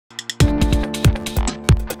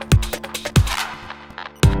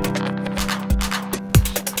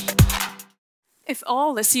if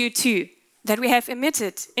all the CO2 that we have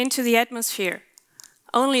emitted into the atmosphere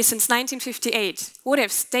only since 1958 would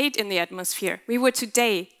have stayed in the atmosphere, we would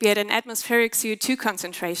today be at an atmospheric CO2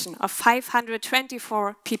 concentration of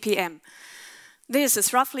 524 ppm. This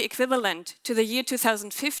is roughly equivalent to the year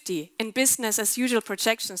 2050 in business as usual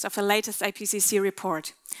projections of the latest IPCC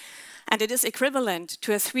report. And it is equivalent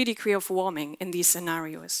to a 3 degrees of warming in these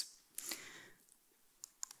scenarios.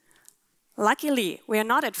 Luckily, we are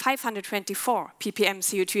not at 524 ppm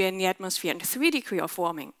CO2 in the atmosphere and 3 degrees of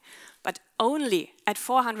warming, but only at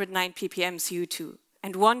 409 ppm CO2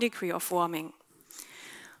 and 1 degree of warming.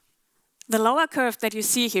 The lower curve that you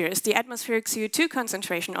see here is the atmospheric CO2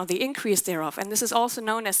 concentration, or the increase thereof, and this is also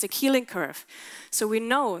known as the Keeling curve. So we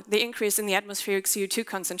know the increase in the atmospheric CO2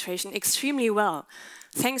 concentration extremely well,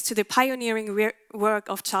 thanks to the pioneering work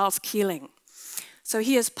of Charles Keeling. So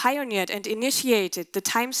he has pioneered and initiated the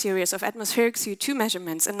time series of atmospheric CO2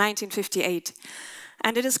 measurements in 1958.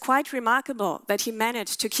 And it is quite remarkable that he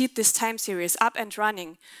managed to keep this time series up and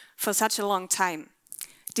running for such a long time,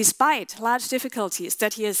 despite large difficulties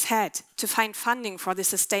that he has had to find funding for the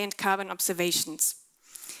sustained carbon observations.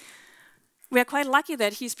 We are quite lucky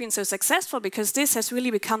that he's been so successful, because this has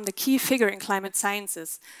really become the key figure in climate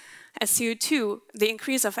sciences. As CO2, the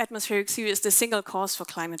increase of atmospheric CO2 is the single cause for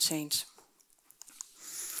climate change.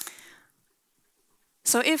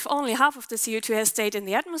 So if only half of the CO2 has stayed in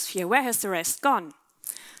the atmosphere, where has the rest gone?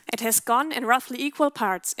 It has gone in roughly equal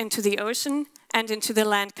parts into the ocean and into the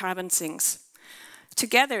land carbon sinks.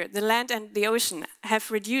 Together, the land and the ocean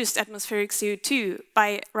have reduced atmospheric CO2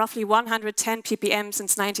 by roughly 110 ppm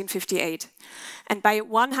since 1958, and by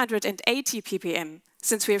 180 ppm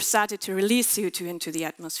since we have started to release CO2 into the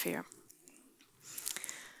atmosphere.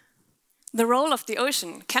 The role of the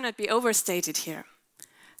ocean cannot be overstated here.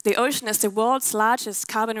 The ocean is the world's largest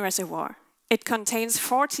carbon reservoir. It contains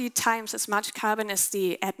 40 times as much carbon as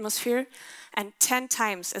the atmosphere and 10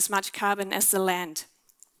 times as much carbon as the land.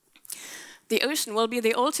 The ocean will be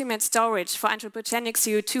the ultimate storage for anthropogenic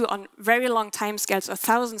CO2 on very long timescales of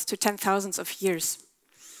thousands to 10,000s of years.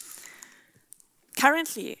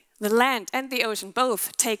 Currently, the land and the ocean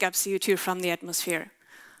both take up CO2 from the atmosphere.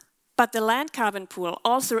 But the land carbon pool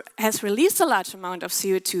also has released a large amount of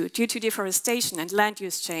CO2 due to deforestation and land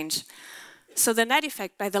use change. So the net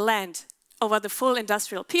effect by the land over the full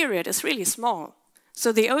industrial period is really small.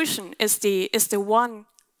 So the ocean is the one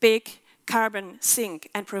big carbon sink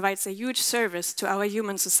and provides a huge service to our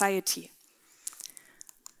human society.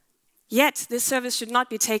 Yet, this service should not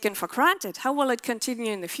be taken for granted. How will it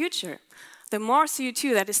continue in the future? The more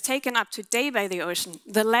CO2 that is taken up today by the ocean,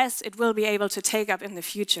 the less it will be able to take up in the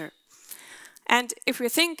future. And if we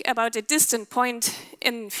think about a distant point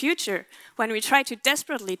in the future, when we try to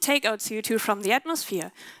desperately take out CO2 from the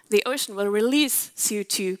atmosphere, the ocean will release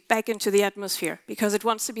CO2 back into the atmosphere because it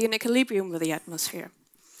wants to be in equilibrium with the atmosphere.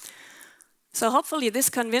 So hopefully this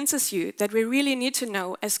convinces you that we really need to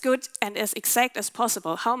know as good and as exact as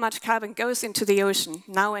possible how much carbon goes into the ocean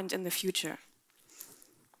now and in the future.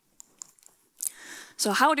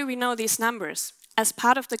 So how do we know these numbers? As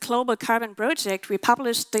part of the Global Carbon Project, we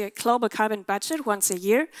publish the Global Carbon Budget once a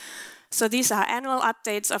year. So these are annual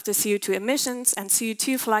updates of the CO2 emissions and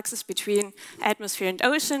CO2 fluxes between atmosphere and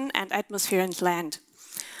ocean and atmosphere and land.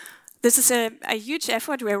 This is a huge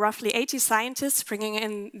effort. We're roughly 80 scientists bringing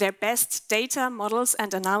in their best data, models,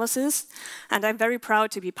 and analysis, and I'm very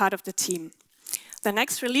proud to be part of the team. The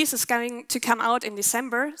next release is going to come out in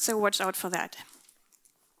December, so watch out for that.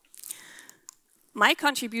 My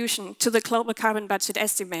contribution to the Global Carbon Budget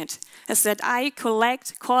estimate is that I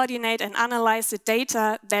collect, coordinate, and analyze the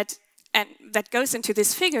data that goes into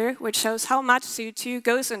this figure, which shows how much CO2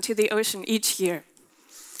 goes into the ocean each year.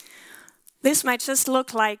 This might just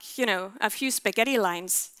look like, you know, a few spaghetti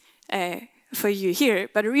lines for you here,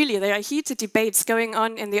 but really there are heated debates going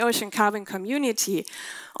on in the ocean carbon community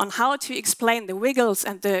on how to explain the wiggles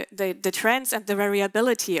and the trends and the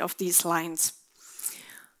variability of these lines.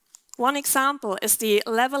 One example is the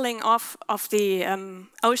leveling off of the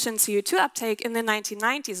ocean CO2 uptake in the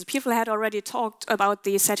 1990s. People had already talked about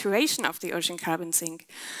the saturation of the ocean carbon sink.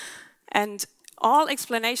 And all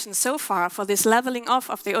explanations so far for this leveling off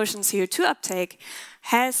of the ocean CO2 uptake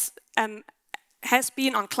has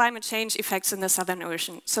been on climate change effects in the Southern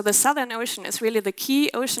Ocean. So the Southern Ocean is really the key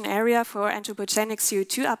ocean area for anthropogenic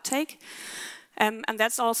CO2 uptake. And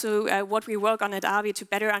that's also what we work on at ARBI to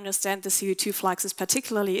better understand the CO2 fluxes,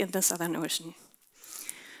 particularly in the Southern Ocean.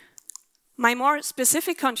 My more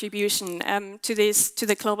specific contribution to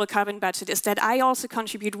the Global Carbon Budget is that I also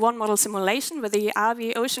contribute one model simulation with the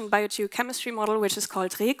ARBI Ocean Biogeochemistry model, which is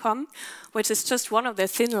called RECOM, which is just one of the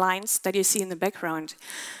thin lines that you see in the background.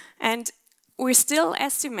 And we still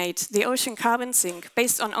estimate the ocean carbon sink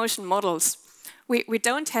based on ocean models. We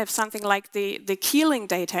don't have something like the Keeling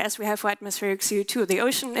data as we have for atmospheric CO2. The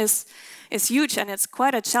ocean is huge, and it's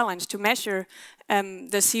quite a challenge to measure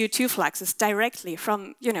the CO2 fluxes directly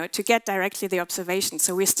from, to get directly the observations.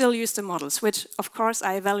 So we still use the models, which of course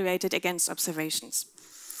are evaluated against observations.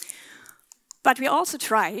 But we also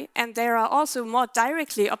try, and there are also more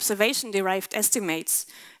directly observation-derived estimates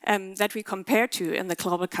that we compare to in the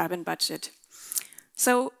global carbon budget.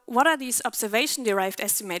 So what are these observation-derived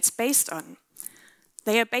estimates based on?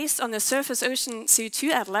 They are based on the Surface Ocean CO2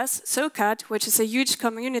 Atlas, SOCAT, which is a huge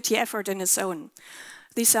community effort in its own.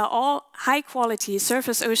 These are all high-quality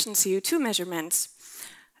surface ocean CO2 measurements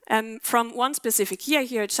from one specific year.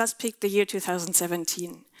 Here, I just picked the year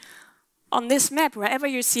 2017. On this map, wherever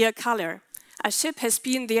you see a color, a ship has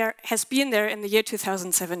been there in the year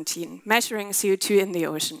 2017, measuring CO2 in the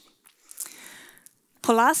ocean.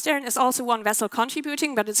 Polarstern is also one vessel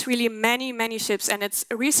contributing, but it's really many, many ships, and it's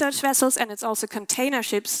research vessels, and it's also container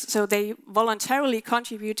ships, so they voluntarily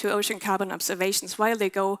contribute to ocean carbon observations while they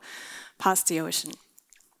go past the ocean.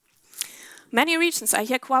 Many regions are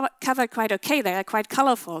here covered quite okay. They are quite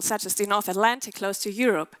colorful, such as the North Atlantic close to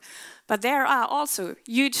Europe. But there are also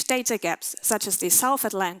huge data gaps, such as the South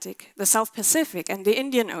Atlantic, the South Pacific, and the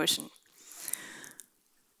Indian Ocean.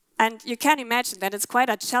 And you can imagine that it's quite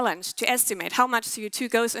a challenge to estimate how much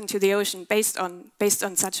CO2 goes into the ocean based on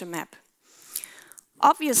such a map.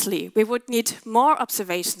 Obviously, we would need more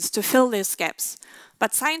observations to fill these gaps.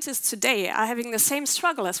 But scientists today are having the same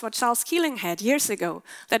struggle as what Charles Keeling had years ago,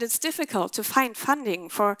 that it's difficult to find funding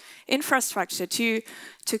for infrastructure to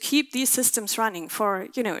keep these systems running for,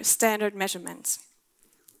 standard measurements.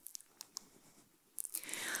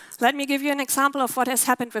 Let me give you an example of what has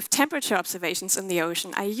happened with temperature observations in the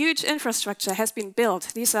ocean. A huge infrastructure has been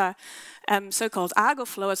built. These are so-called Argo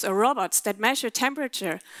floats or robots that measure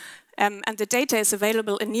temperature, and the data is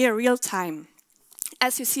available in near real time.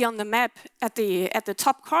 As you see on the map at the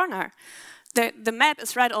top corner, the map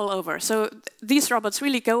is red all over. So these robots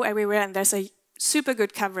really go everywhere, and there's a super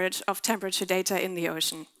good coverage of temperature data in the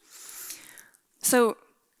ocean. So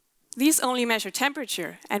these only measure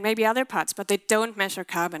temperature and maybe other parts, but they don't measure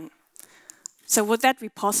carbon. So would that be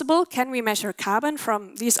possible? Can we measure carbon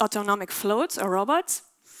from these autonomic floats or robots?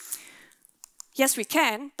 Yes, we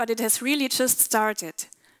can, but it has really just started.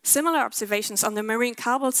 Similar observations on the marine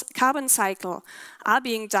carbon cycle are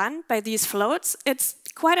being done by these floats. It's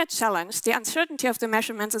quite a challenge. The uncertainty of the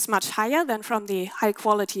measurements is much higher than from the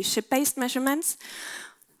high-quality ship-based measurements,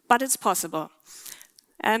 but it's possible.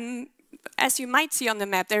 As you might see on the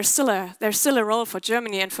map, there's still a role for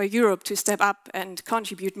Germany and for Europe to step up and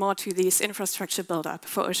contribute more to this infrastructure build-up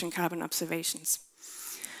for ocean carbon observations.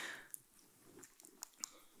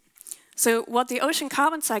 So what the ocean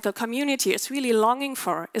carbon cycle community is really longing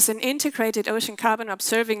for is an integrated ocean carbon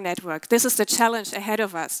observing network. This is the challenge ahead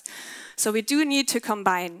of us. So we do need to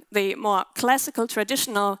combine the more classical,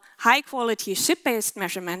 traditional, high-quality ship-based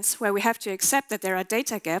measurements, where we have to accept that there are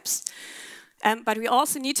data gaps, but we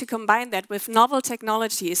also need to combine that with novel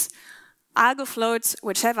technologies, Argo floats,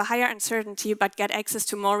 which have a higher uncertainty but get access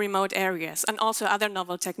to more remote areas, and also other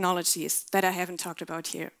novel technologies that I haven't talked about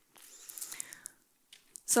here.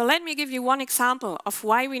 So let me give you one example of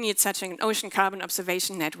why we need such an ocean carbon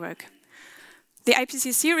observation network. The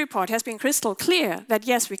IPCC report has been crystal clear that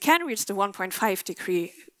yes, we can reach the 1.5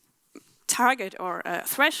 degree target or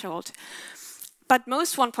threshold, but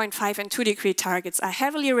most 1.5 and 2 degree targets are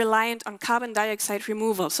heavily reliant on carbon dioxide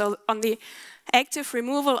removal, so on the active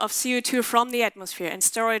removal of CO2 from the atmosphere and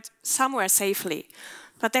store it somewhere safely.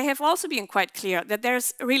 But they have also been quite clear that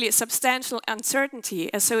there's really substantial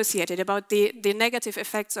uncertainty associated about the negative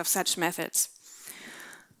effects of such methods.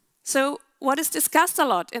 So what is discussed a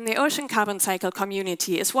lot in the ocean carbon cycle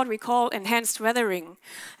community is what we call enhanced weathering.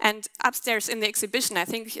 And upstairs in the exhibition, I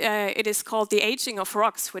think it is called the aging of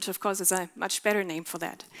rocks, which of course is a much better name for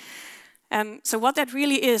that. So what that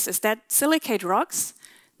really is that silicate rocks,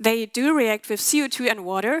 they do react with CO2 and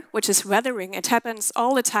water, which is weathering. It happens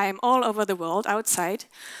all the time, all over the world, outside.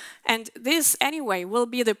 And this, anyway, will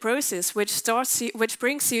be the process which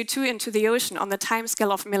brings CO2 into the ocean on the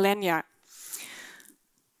timescale of millennia.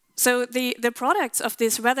 So the products of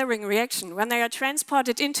this weathering reaction, when they are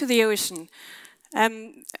transported into the ocean,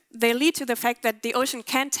 they lead to the fact that the ocean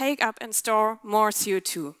can take up and store more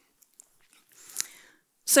CO2.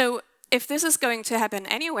 So if this is going to happen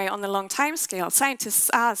anyway on the long time scale,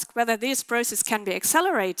 scientists ask whether this process can be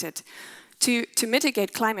accelerated to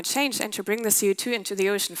mitigate climate change and to bring the CO2 into the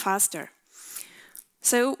ocean faster.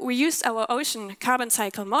 So we used our ocean carbon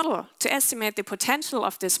cycle model to estimate the potential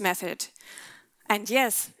of this method. And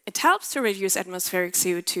yes, it helps to reduce atmospheric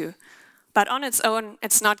CO2, but on its own,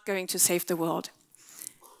 it's not going to save the world.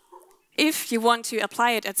 If you want to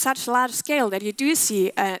apply it at such large scale that you do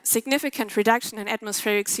see a significant reduction in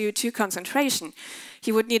atmospheric CO2 concentration,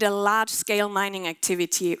 you would need a large-scale mining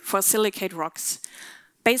activity for silicate rocks,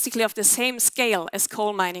 basically of the same scale as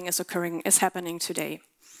coal mining is happening today.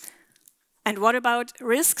 And what about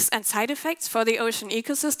risks and side effects for the ocean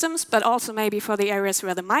ecosystems, but also maybe for the areas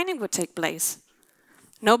where the mining would take place?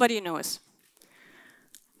 Nobody knows.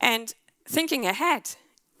 And thinking ahead,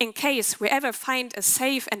 in case we ever find a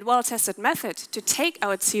safe and well-tested method to take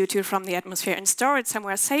out CO2 from the atmosphere and store it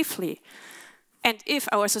somewhere safely, and if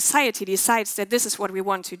our society decides that this is what we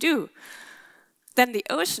want to do, then the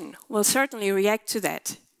ocean will certainly react to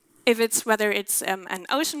that. Whether it's an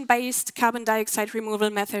ocean-based carbon dioxide removal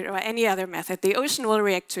method or any other method, the ocean will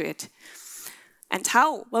react to it. And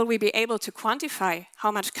how will we be able to quantify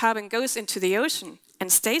how much carbon goes into the ocean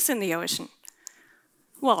and stays in the ocean?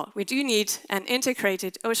 Well, we do need an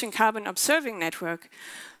integrated ocean carbon observing network,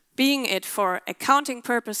 being it for accounting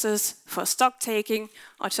purposes, for stock taking,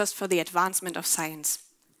 or just for the advancement of science.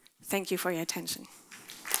 Thank you for your attention.